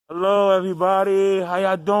Hello, everybody. How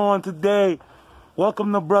y'all doing today?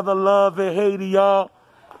 Welcome to Brother Love in Haiti, y'all.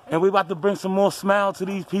 And we about to bring some more smile to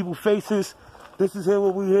these people's faces. This is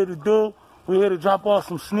what we're here to do. We're here to drop off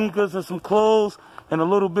some sneakers and some clothes and a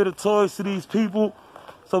little bit of toys to these people.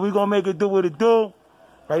 So we're going to make it do what it do.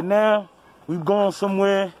 Right now, we're going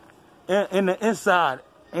somewhere in the inside.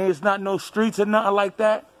 And it's not no streets or nothing like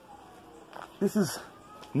that. This is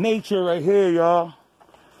nature right here, y'all.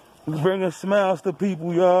 We bringing smiles to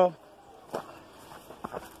people, y'all.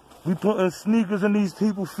 We putting sneakers in these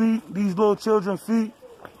people's feet, these little children's feet.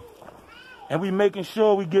 And we making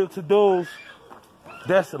sure we give to those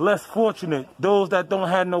that's less fortunate, those that don't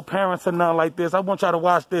have no parents or nothing like this. I want y'all to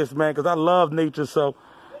watch this, man, because I love nature. So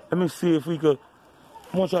let me see if we could,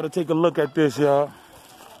 I want y'all to take a look at this, y'all.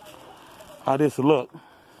 How this look.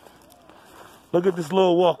 Look at this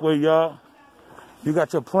little walkway, y'all. You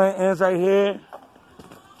got your plantains right here.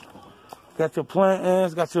 Got your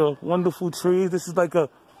plantains, got your wonderful trees. This is like a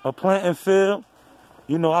planting field.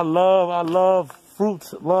 You know, I love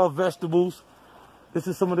fruits, love vegetables. This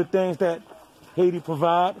is some of the things that Haiti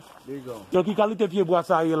provides. There you go. Yo, qui qualité pied bois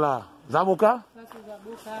ça y est là? Zaboka?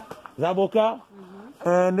 Zaboka?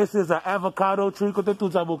 And this is an avocado tree. Côté tout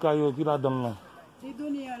zaboka yo qui la donne là? Il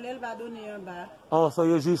donne un l'aile va donner un bas. Oh, so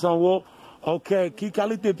you juste en haut. OK, qui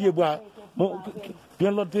qualité pied bois? Bon,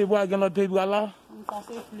 bien l'autre pied bois, là? Ça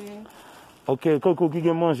c'est plein. OK, coco qui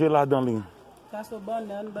a mangé là dans lui. Ça c'est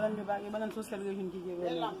banane social régime qui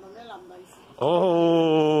est.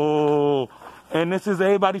 Oh, and this is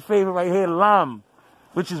everybody's favorite right here, lamb,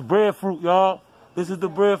 which is breadfruit, y'all. This is the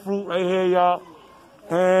breadfruit right here, y'all.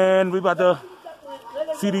 And we about to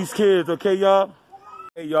see these kids, okay, y'all?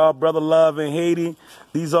 Hey, y'all, Brother Love in Haiti.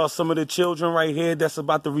 These are some of the children right here that's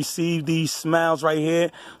about to receive these smiles right here.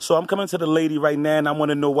 So I'm coming to the lady right now, and I want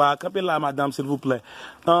to know why. Come here, madame, s'il vous plaît.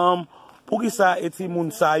 Pour qui ça eti moun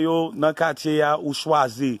sa yo nan quartier ya ou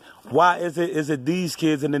choisi? Why is it these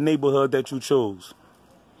kids in the neighborhood that you chose?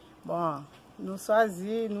 Bon, nous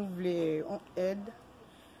choisi, nous voulons aide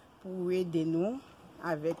pour aider nous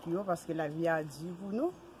avec eux parce que la vie a dit pour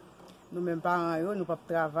nous. Nous même parents yo, nous pas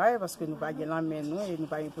travailler parce que nous pas gain la main nous et nous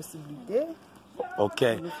pas une possibilité.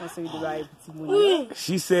 Okay. Oui.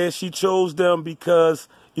 She said she chose them because,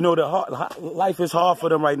 you know, life is hard for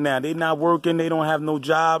them right now. They're not working, they don't have no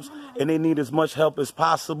jobs, and they need as much help as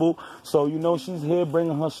possible. So, you know, she's here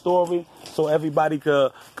bringing her story so everybody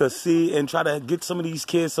could see and try to get some of these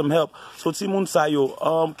kids some help. So, Timoun Sayo,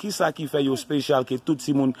 qui ça qui fait yo spécial que tout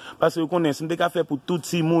Timoun? Parce que vous connaissez, m'dé ka fait pour tout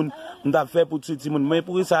Timoun, m'da fait pour tout Timoun. Mais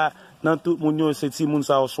pour ça, dans tout moun yo, c'est Timoun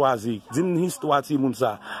sa choisi. Dis-moi histoire Timoun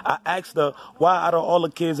sa. I asked her, why out of all the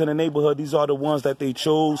kids in the neighborhood, these are the ones that they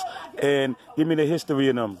chose, and give me the history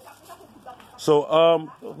of them. So,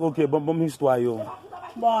 okay, bon histoire yo.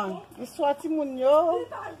 Bon, histoire Timoun yo,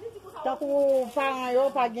 tant que parents yo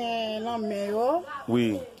pas gen l'homme yo.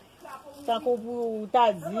 Oui. Tant que pour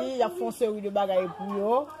t'a dit, y a font série de bagages pour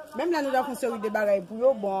yo. Même là nous avons série de bagages pour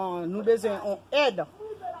yo, bon, nous besoin on aide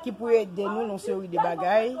qui peut aider nous dans série de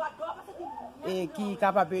bagages et qui est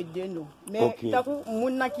capable d'aider nous. Mais tant que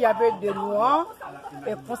moun qui a aider nous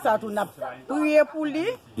et pour ça tout n'a prié pour lui.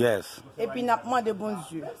 Yes. Et puis n'a demandé bon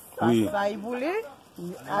Dieu. Oui. Ça il voulait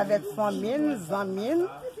avec famille, amis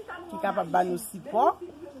qui capable de nous support,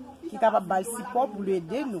 qui capable de support pour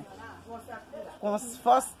l'aider nous. Qu'on se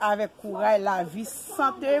force avec courage la vie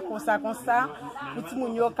santé comme ça pour tout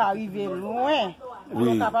moun yo qui arriver loin.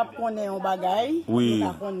 Oui. Capable connaître un bagage, oui.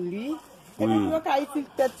 Apprendre lui. Et puis yo ka utile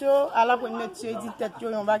tête yo à la première métier dit tête yo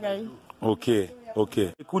un bagage. OK.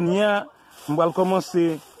 Kounya, on va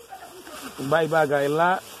commencer bay bagay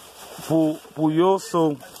là pour yo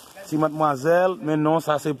so si mademoiselle, mais non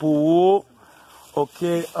ça c'est pour vous. OK,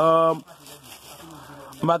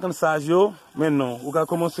 matin sage yo, mais non, on va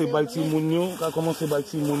commencer bay ti moun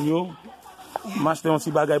yo, m'acheter un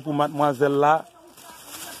petit bagay pour mademoiselle là.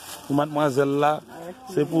 Pour mademoiselle là,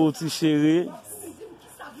 c'est pour petit chéri.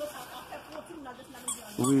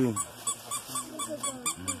 Oui.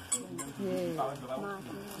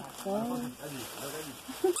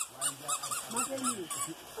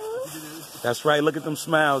 That's right. Look at them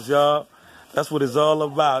smiles, y'all. That's what it's all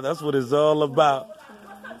about.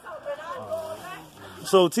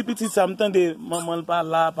 So, tipiti ça m'tende maman pas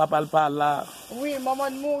là, papa pas là. Oui,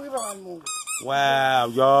 maman mouri, papa mouri. Wow,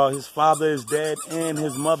 y'all, his father is dead and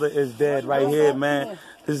his mother is dead right here, man.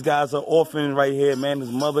 This guy's an orphan right here, man.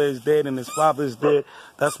 His mother is dead and his father is dead.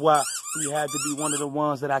 That's why he had to be one of the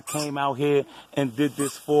ones that I came out here and did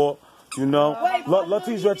this for, you know.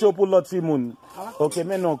 Loti, je vais pour Loti moun. OK,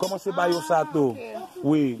 maintenant, comment c'est bayo ça tout?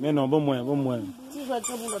 Oui, mais non, bon moins. Si je vais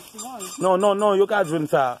pour l'autre petit monde. Non, yo ka jwenn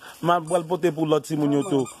ça. Ma vais porter pour l'autre moun yo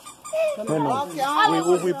tout. Mais non. Oui,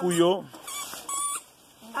 ouvri pour yo.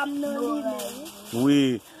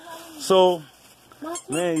 Oui. So,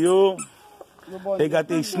 man, yo, they got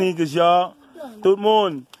their sneakers, y'all. Tout le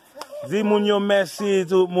monde. Dis moun yo merci,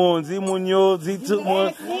 tout le monde. Dis moun yo, dis tout le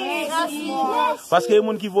monde. Parce que les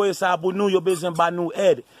gens qui voient ça pour nous, ils ont besoin de nous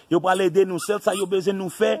aider. Ils ont aider nous. C'est ça qu'ils ont besoin de nous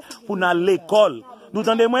faire pour nous à l'école. Nous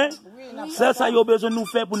entendez moi? C'est ça qu'ils ont besoin de nous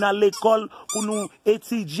faire pour nous à l'école, pour nous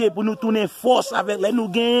étudier, pour nous tourner force avec les nous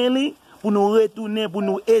gagner, pour nous retourner, pour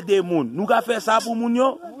nous aider les gens. Nous avons fait ça pour nous,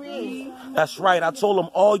 yo? That's right. I told them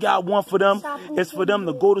all y'all want for them is for them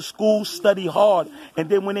to go to school, study hard, and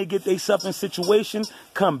then when they get themselves in situation,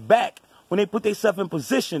 come back. When they put themselves in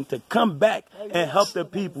position to come back and help the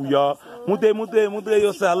people, y'all. Mute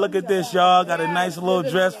yourself. Look at this, y'all. Got a nice little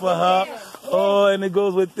dress for her. Oh, and it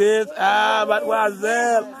goes with this. Ah,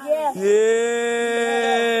 mademoiselle.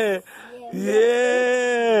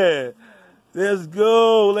 Yeah. Let's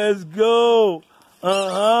go.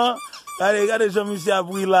 Gotta show me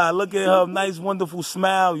Shabwila. Look at her. Nice, wonderful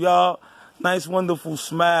smile, y'all. Nice, wonderful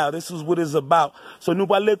smile. This is what it's about. So, nous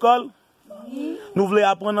parlons l'école? Nous voulons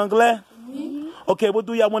apprendre anglais? Okay, what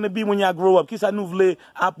do y'all want to be when y'all grow up? Qui ça nous voulons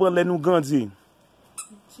apprendre les nous grandir?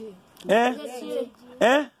 Hein?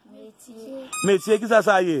 Métier, qui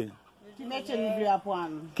ça y est? Qui métier nous voulons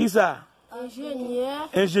apprendre? Qui ça?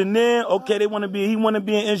 Ingénieur. Okay, he want to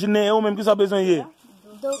be an engineer. Ou même, qui ça besoin y est?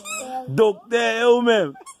 Docteur, ou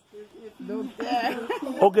même.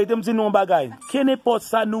 Okay, them ti nou bagay. Quel n'importe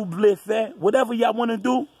ça nous voulons faire, whatever y'all want to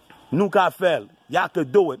do, nous ka faire. Y'all can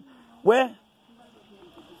do it. Ouais?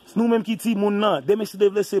 Nous même qui ti moun nan, demain si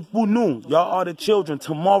devle c'est pour nous. Y'all are the children.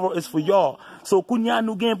 Tomorrow is for y'all. So kounya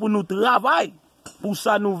nous gain pour nous travail. Pour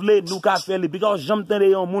ça nous voulons nous ka faire. Because j'aime tande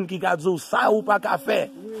yon moun qui ka dou ça ou pas ka faire.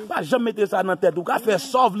 Pas jamais mettre ça dans tête. Ou ka faire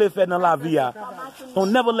sauve le faire dans la vie.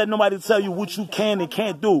 Don't never let nobody tell you what you can and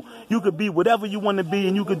can't do. You could be whatever you want to be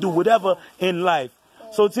and you could do whatever in life.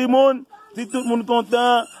 So Timon, si tout le monde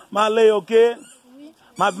content, m'aller, ok?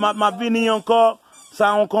 Ma vini encore,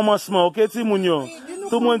 ça en commencement, ok Timon?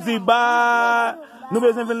 Tout le monde dit bye. Nous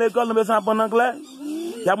besoin de l'école, nous besoin d'apprendre anglais.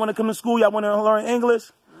 Y'all want to come to school, y'all want to learn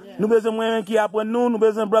English? Nous besoin de qui apprendre nous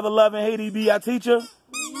besoin Brotherloveinhaiti be our teacher.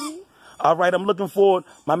 All right, I'm looking forward.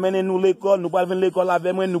 Ma mène nous l'école, nous allons l'école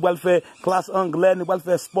avec moi, nous allons faire classe anglais, nous allons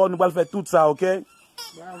faire sport, nous allons faire tout ça, okay?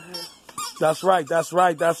 That's right.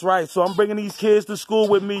 So I'm bringing these kids to school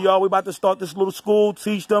with me, y'all. We're about to start this little school,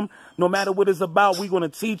 teach them. No matter what it's about, we're going to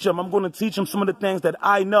teach them. I'm going to teach them some of the things that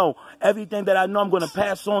I know. Everything that I know, I'm going to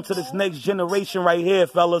pass on to this next generation right here,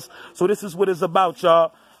 fellas. So this is what it's about,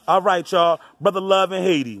 y'all. All right, y'all.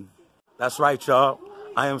 Brotherloveinhaiti. That's right, y'all.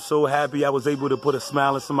 I am so happy I was able to put a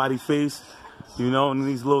smile on somebody's face. You know, and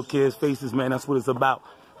these little kids' faces, man, that's what it's about.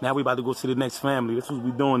 Now we about to go to the next family. That's what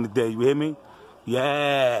we're doing today. You hear me?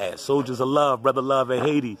 Yeah, soldiers of love,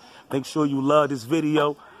 Brotherloveinhaiti. Make sure you love this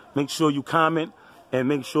video. Make sure you comment and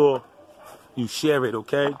make sure you share it,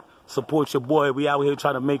 okay? Support your boy. We out here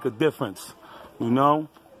trying to make a difference, you know?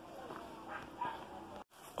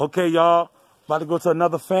 Okay, y'all. About to go to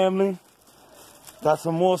another family. Got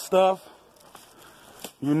some more stuff.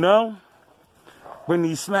 You know? Bring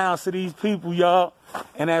these smiles to these people, y'all.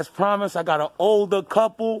 And as promised, I got an older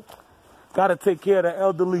couple. Got to take care of the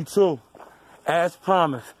elderly, too. As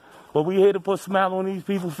promised. But we here to put a smile on these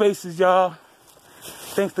people's faces, y'all.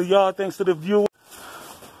 Thanks to y'all. Thanks to the viewers.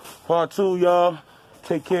 Part 2, y'all.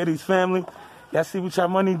 Take care of these family. Y'all see what y'all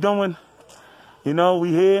money doing? You know,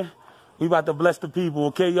 we here. We about to bless the people,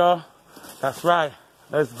 okay, y'all? That's right.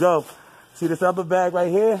 Let's go. See this other bag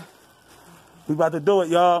right here? We about to do it,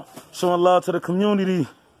 y'all. Showing love to the community.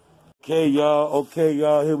 Okay, y'all.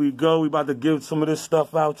 Here we go. We about to give some of this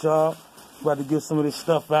stuff out, y'all. About to give some of this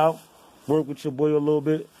stuff out. Work with your boy a little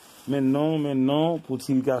bit. Maintenant,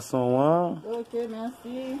 petit garçon, hein? Ok,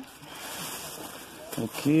 merci.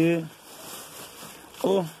 Okay.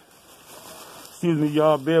 Oh. Excuse me,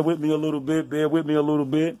 y'all. Bear with me a little bit.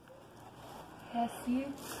 Merci.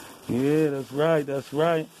 Yeah, that's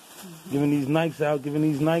right. Giving these nights out.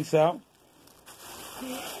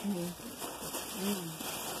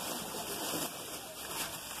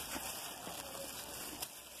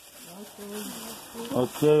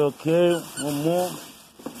 Okay. One more.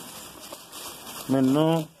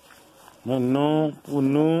 Maintenant, pour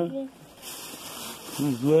nous.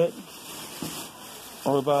 Vous êtes.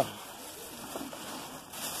 On va.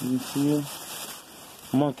 Ici.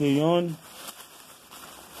 Manquez une.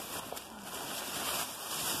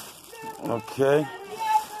 Okay.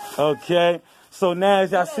 So now,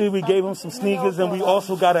 as y'all see, we gave him some sneakers, and we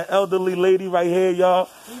also got an elderly lady right here, y'all,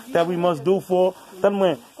 that we must do for.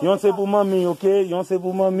 Yon se pour mami, okay? Yon se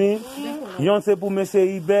pour mami. Yon se pour Monsieur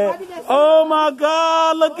Ibet. Oh my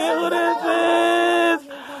God, look at who this is.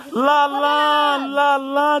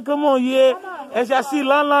 Lan, come on, yeah. As y'all see,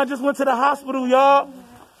 Lan just went to the hospital, y'all.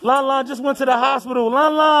 Lan just went to the hospital.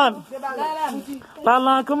 Lan,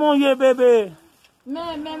 come on, yeah, baby.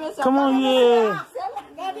 Come on, yeah.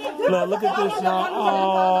 Look at this,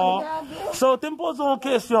 y'all. So, te pose une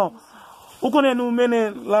question. Où connaît nous mener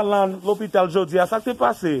l'hôpital aujourd'hui? À ça que t'es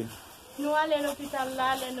passé? Nous allons à l'hôpital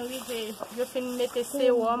là, nous arrivons, je fais mettre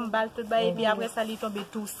sérum, balle tout bas, et puis après ça, il tombe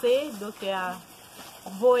toussé. Donc,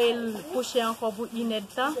 voyez le coucher encore pour une heure de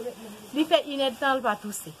temps. Il fait une heure de temps, il va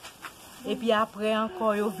tousser. Et puis après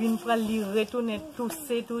encore, il vient prendre, il retourne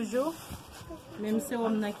tousser toujours. Même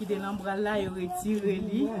sérum qui est dans le bras là, il retire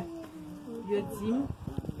lui. Je dis,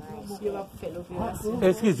 il va faire l'opération.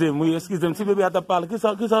 Excusez-moi, petit bébé à te parler.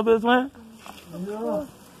 Qu'est-ce que ça a besoin? Non.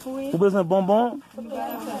 Who besoin bonbon?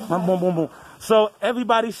 Bonbon. So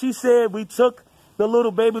everybody, she said we took the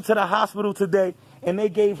little baby to the hospital today, and they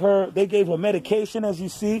gave her medication, as you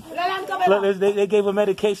see. They gave her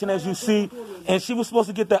medication, as you see, and she was supposed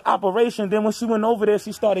to get the operation. Then when she went over there,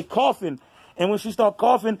 she started coughing. And when she started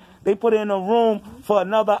coughing, they put her in a room for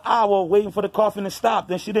another hour waiting for the coughing to stop.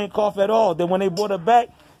 Then she didn't cough at all. Then when they brought her back,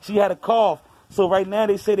 she had a cough. So right now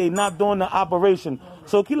they say they're not doing the operation.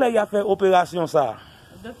 So qui l'a y a fait opération ça?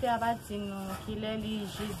 Docteur a dit qu'il est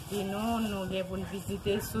juste dit nous devons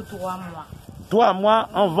visiter sous 3 mois. 3 mois?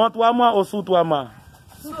 Avant 3 mois ou sous 3 mois?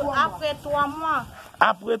 Après 3 mois.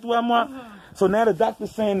 Après 3 mois? So now the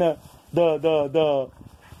doctor's saying that the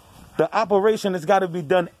operation has got to be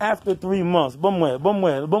done after 3 months. Bon moi.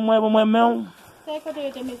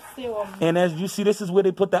 And as you see, this is where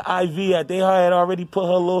they put the IV at. They had already put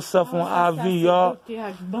her little stuff on IV, y'all.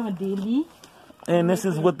 And this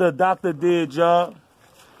is what the doctor did, y'all.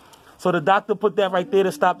 So the doctor put that right there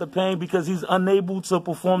to stop the pain because he's unable to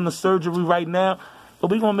perform the surgery right now. But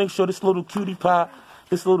we're going to make sure this little cutie pie,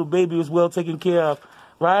 this little baby is well taken care of.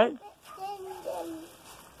 Right?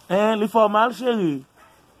 And il faut mal, chérie.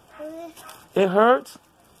 It hurts?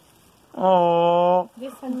 Oh.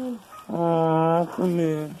 Oh, come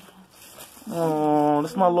here. Oh,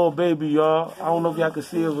 this is my little baby, y'all. I don't know if y'all can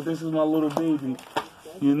see it, but this is my little baby.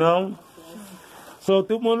 You know? So,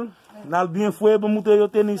 tout le monde, n'a bien foué pour monter your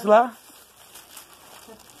tennis là?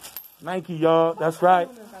 Nike, y'all. That's right.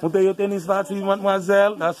 Monter your tennis là, si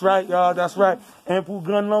mademoiselle. That's right, y'all. That's right. And pour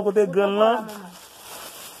grand là, côté grand là.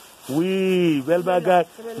 Oui, belle bagaille.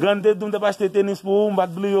 Grand tête, nous t'as pas acheté tennis pour vous, m'bat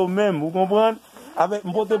bleu même. Vous comprenez? Avec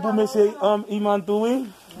m'pote pour monsieur Iman tout, oui?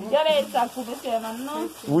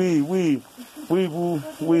 Oui.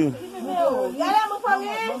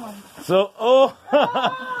 So,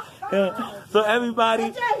 so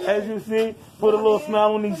everybody, as you see, put a little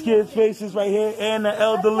smile on these kids' faces right here, and the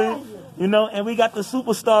elderly, you know, and we got the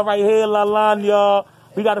superstar right here, Lalan, y'all.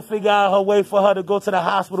 We got to figure out her way for her to go to the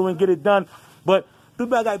hospital and get it done. But, tout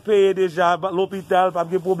bagay paye déjà, l'hôpital, pas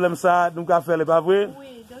de problème ça, nous qu'a fait, pas vrai?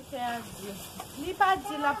 Oui, docteur. Il pas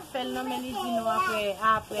dit la fait non mais il dit nous après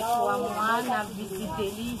 3 mois n'a visité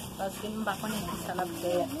lui parce que nous pas connaître ça la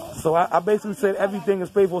fait. So I basically said everything is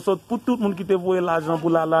paid for. So pour tout le monde qui te voyé l'argent pour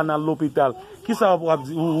la dans l'hôpital, qui ça va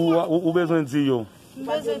dire ou besoin de dire?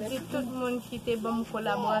 Besoin de tout le monde qui te bonne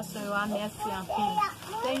collaboration, merci en pile.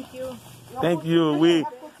 Thank you. Oui.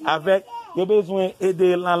 Avec yo besoin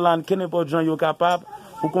aider lan que n'importe gens yo capable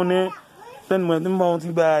pour connaître tellement de monde qui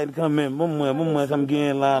bail quand même. Moi ça me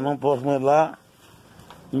gagne là, non poche moi là.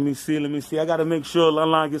 Let me see. I gotta make sure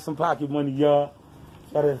Lan get some pocket money, y'all.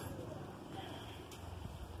 Let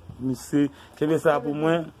me see. Quel est ça pour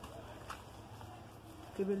moi?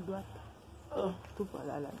 Quel est le droit? Oh, tout pas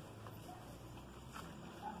là.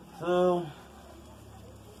 So.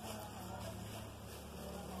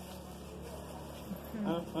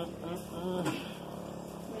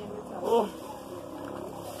 Oh.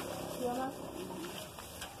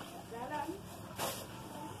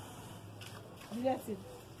 That's it.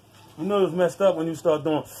 You know it's messed up when you start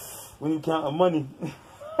doing, when you count money.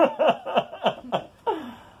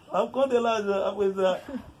 I'm going to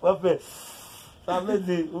ça veut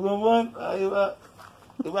dire, vous comprenez?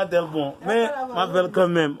 Il va dire bon. Mais, ma belle quand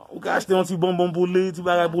même, vous pouvez acheter un petit bonbon pour lui, tu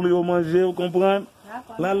vas pour lui manger, vous comprenez?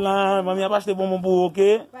 Là, maman, pas acheter bonbon pour vous, ok?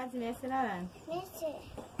 Pas de merci, là.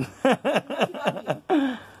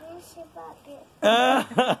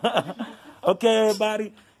 Okay,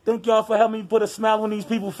 everybody. Thank y'all for helping me put a smile on these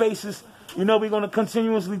people's faces. You know we're going to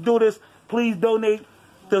continuously do this. Please donate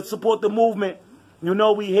to support the movement. You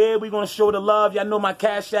know we here. We're going to show the love. Y'all know my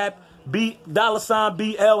Cash App.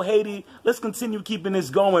 $BL Haiti. Let's continue keeping this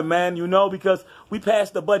going, man, you know, because we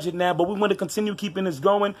passed the budget now, but we want to continue keeping this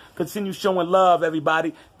going, continue showing love,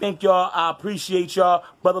 everybody. Thank y'all. I appreciate y'all.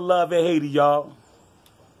 Brother Love in Haiti, y'all.